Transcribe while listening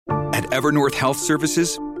Evernorth Health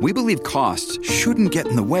Services, we believe costs shouldn't get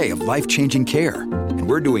in the way of life-changing care, and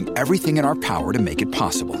we're doing everything in our power to make it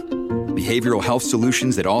possible. Behavioral health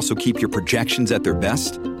solutions that also keep your projections at their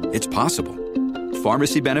best? It's possible.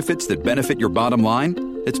 Pharmacy benefits that benefit your bottom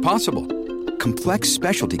line? It's possible. Complex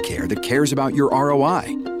specialty care that cares about your ROI?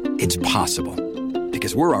 It's possible.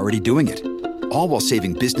 Because we're already doing it. All while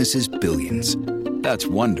saving businesses billions. That's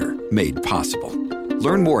Wonder made possible.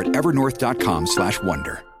 Learn more at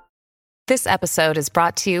evernorth.com/wonder. This episode is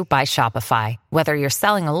brought to you by Shopify. Whether you're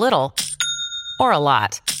selling a little or a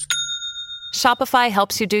lot, Shopify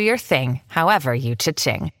helps you do your thing, however you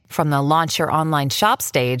cha-ching. From the launch your online shop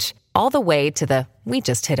stage, all the way to the we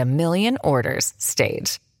just hit 1 million orders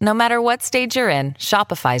stage. No matter what stage you're in,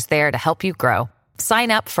 Shopify's there to help you grow.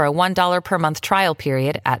 Sign up for a $1 per month trial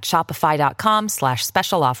period at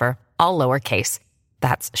shopify.com/special offer, all lowercase.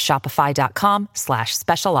 That's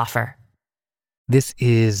shopify.com/special offer. This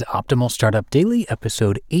is Optimal Startup Daily,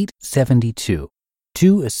 episode 872,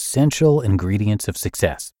 2 Essential Ingredients of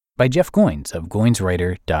Success by Jeff Goins of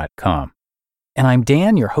GoinsWriter.com. And I'm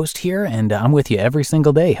Dan, your host here, and I'm with you every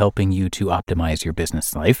single day helping you to optimize your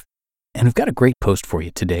business life. And we've got a great post for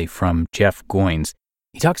you today from Jeff Goins.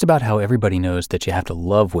 He talks about how everybody knows that you have to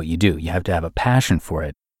love what you do. You have to have a passion for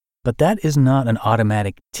it. But that is not an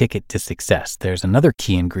automatic ticket to success. There's another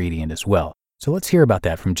key ingredient as well. So let's hear about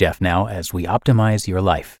that from Jeff now as we optimize your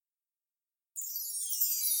life.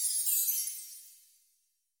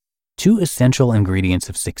 2 Essential Ingredients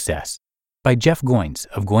of Success by Jeff Goins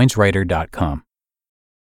of GoinsWriter.com.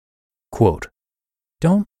 Quote,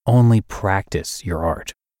 "Don't only practice your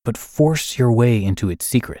art, but force your way into its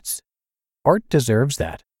secrets. Art deserves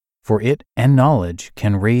that, for it and knowledge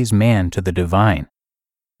can raise man to the divine."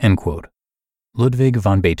 End quote. Ludwig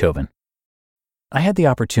van Beethoven. I had the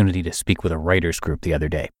opportunity to speak with a writers group the other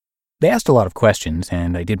day. They asked a lot of questions,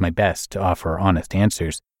 and I did my best to offer honest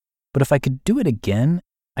answers. But if I could do it again,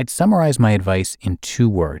 I'd summarize my advice in 2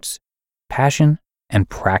 words: passion and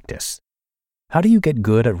practice. How do you get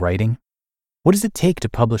good at writing? What does it take to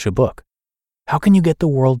publish a book? How can you get the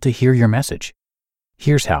world to hear your message?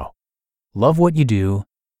 Here's how. Love what you do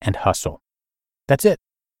and hustle. That's it.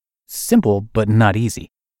 Simple, but not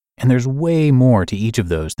easy. And there's way more to each of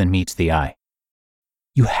those than meets the eye.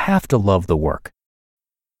 You have to love the work.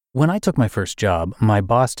 When I took my first job, my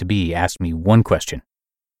boss-to-be asked me one question.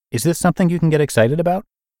 Is this something you can get excited about?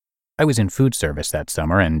 I was in food service that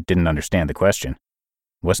summer and didn't understand the question.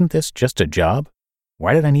 Wasn't this just a job?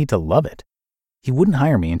 Why did I need to love it? He wouldn't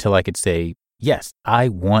hire me until I could say, yes, I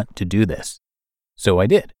want to do this. So I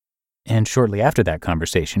did. And shortly after that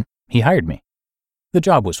conversation, he hired me. The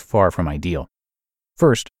job was far from ideal.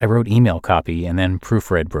 First, I wrote email copy and then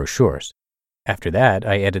proofread brochures. After that,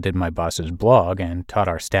 I edited my boss's blog and taught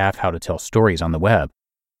our staff how to tell stories on the web.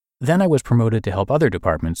 Then I was promoted to help other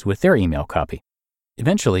departments with their email copy.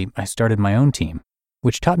 Eventually, I started my own team,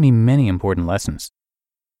 which taught me many important lessons.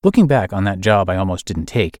 Looking back on that job I almost didn't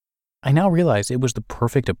take, I now realize it was the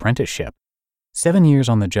perfect apprenticeship. 7 years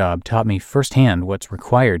on the job taught me firsthand what's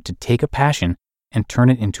required to take a passion and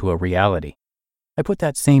turn it into a reality. I put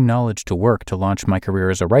that same knowledge to work to launch my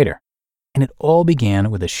career as a writer. And it all began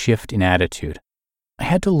with a shift in attitude. I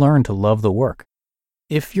had to learn to love the work.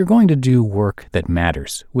 If you're going to do work that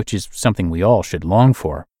matters, which is something we all should long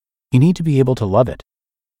for, you need to be able to love it.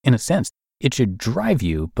 In a sense, it should drive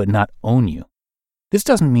you, but not own you. This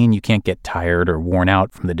doesn't mean you can't get tired or worn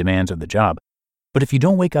out from the demands of the job. But if you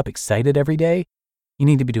don't wake up excited every day, you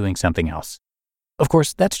need to be doing something else. Of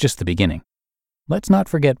course, that's just the beginning. Let's not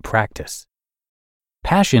forget practice.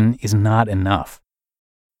 Passion is not enough.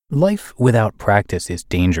 Life without practice is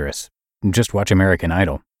dangerous. Just watch American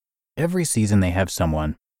Idol. Every season they have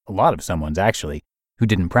someone, a lot of someones actually, who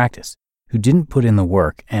didn't practice, who didn't put in the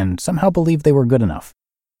work and somehow believed they were good enough.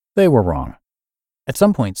 They were wrong. At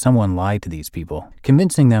some point, someone lied to these people,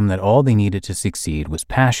 convincing them that all they needed to succeed was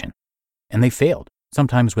passion. And they failed,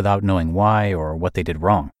 sometimes without knowing why or what they did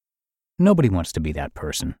wrong. Nobody wants to be that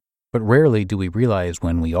person, but rarely do we realize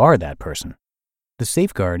when we are that person. The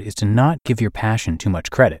safeguard is to not give your passion too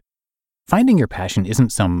much credit. Finding your passion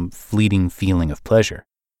isn't some fleeting feeling of pleasure.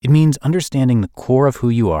 It means understanding the core of who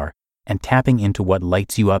you are and tapping into what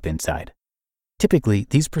lights you up inside. Typically,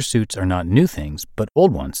 these pursuits are not new things, but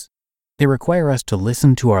old ones. They require us to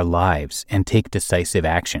listen to our lives and take decisive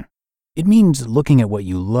action. It means looking at what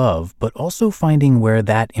you love, but also finding where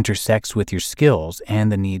that intersects with your skills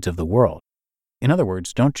and the needs of the world. In other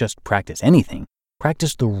words, don't just practice anything,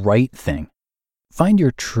 practice the right thing. Find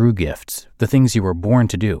your true gifts, the things you were born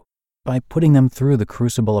to do, by putting them through the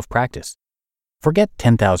crucible of practice. Forget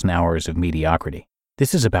 10,000 hours of mediocrity.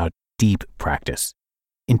 This is about deep practice.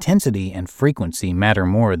 Intensity and frequency matter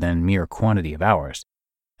more than mere quantity of hours.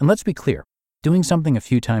 And let's be clear, doing something a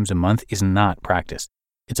few times a month is not practice.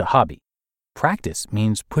 It's a hobby. Practice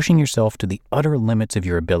means pushing yourself to the utter limits of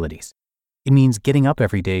your abilities. It means getting up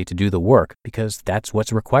every day to do the work because that's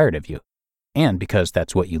what's required of you, and because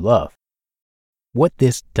that's what you love. What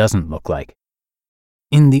this doesn't look like.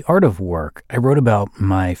 In The Art of Work, I wrote about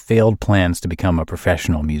my failed plans to become a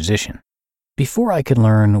professional musician. Before I could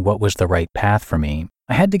learn what was the right path for me,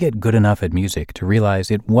 I had to get good enough at music to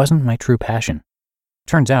realize it wasn't my true passion.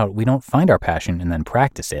 Turns out we don't find our passion and then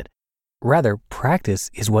practice it. Rather, practice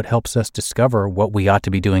is what helps us discover what we ought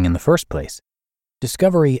to be doing in the first place.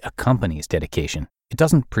 Discovery accompanies dedication. It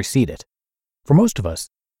doesn't precede it. For most of us,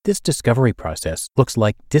 this discovery process looks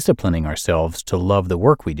like disciplining ourselves to love the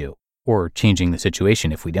work we do, or changing the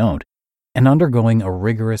situation if we don't, and undergoing a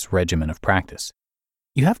rigorous regimen of practice.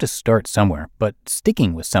 You have to start somewhere, but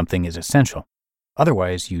sticking with something is essential.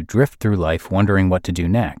 Otherwise, you drift through life wondering what to do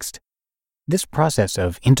next. This process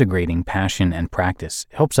of integrating passion and practice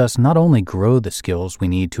helps us not only grow the skills we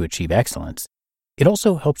need to achieve excellence, it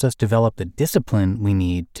also helps us develop the discipline we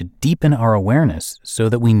need to deepen our awareness so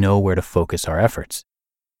that we know where to focus our efforts.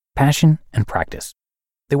 Passion and practice.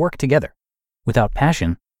 They work together. Without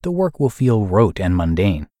passion, the work will feel rote and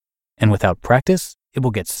mundane. And without practice, it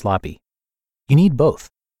will get sloppy. You need both.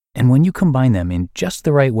 And when you combine them in just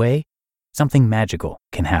the right way, something magical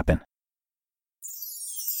can happen.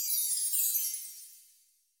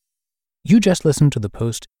 You just listened to the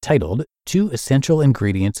post titled 2 Essential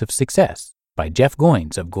Ingredients of Success by Jeff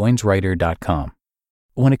Goins of GoinsWriter.com.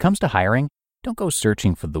 When it comes to hiring, don't go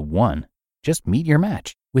searching for the one. Just meet your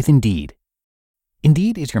match with Indeed.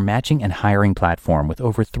 Indeed is your matching and hiring platform with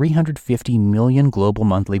over 350 million global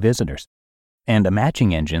monthly visitors, and a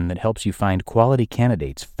matching engine that helps you find quality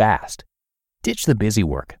candidates fast. Ditch the busy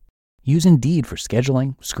work. Use Indeed for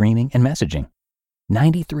scheduling, screening, and messaging.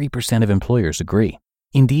 93% of employers agree.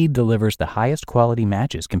 Indeed delivers the highest quality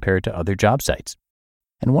matches compared to other job sites.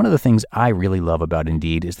 And one of the things I really love about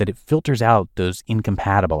Indeed is that it filters out those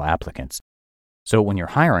incompatible applicants. So when you're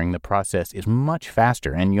hiring, the process is much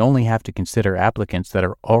faster and you only have to consider applicants that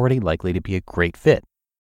are already likely to be a great fit.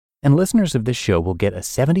 And listeners of this show will get a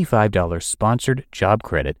 $75 sponsored job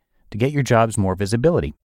credit to get your jobs more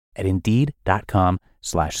visibility at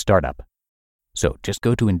Indeed.com/startup. So just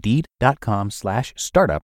go to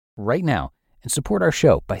Indeed.com/startup right now and support our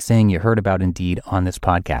show by saying you heard about Indeed on this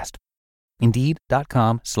podcast.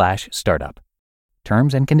 Indeed.com/startup.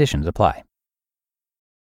 Terms and conditions apply.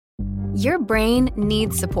 Your brain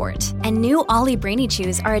needs support, and new Ollie Brainy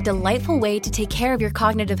Chews are a delightful way to take care of your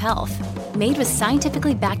cognitive health. Made with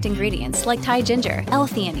scientifically backed ingredients like Thai ginger,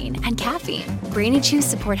 L-theanine, and caffeine, Brainy Chews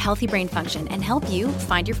support healthy brain function and help you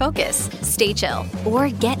find your focus, stay chill, or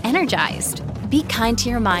get energized. Be kind to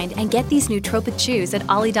your mind and get these nootropic chews at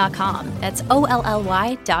Ollie.com. That's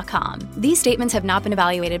OLLY.com. These statements have not been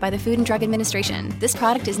evaluated by the Food and Drug Administration. This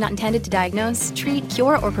product is not intended to diagnose, treat,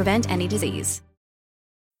 cure, or prevent any disease.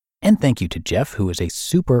 And thank you to Jeff, who is a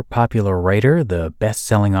super popular writer, the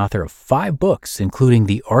best-selling author of 5 books, including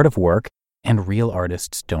The Art of Work and Real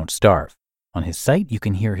Artists Don't Starve. On his site, you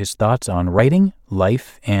can hear his thoughts on writing,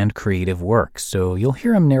 life, and creative work, so you'll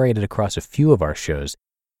hear him narrated across a few of our shows.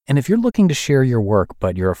 And if you're looking to share your work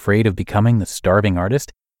but you're afraid of becoming the starving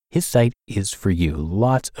artist, his site is for you.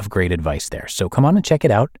 Lots of great advice there. So come on and check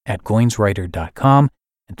it out at GoinsWriter.com.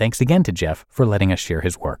 And thanks again to Jeff for letting us share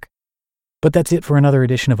his work. But that's it for another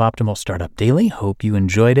edition of Optimal Startup Daily. Hope you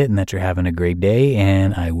enjoyed it and that you're having a great day,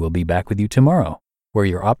 and I will be back with you tomorrow, where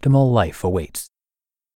your optimal life awaits.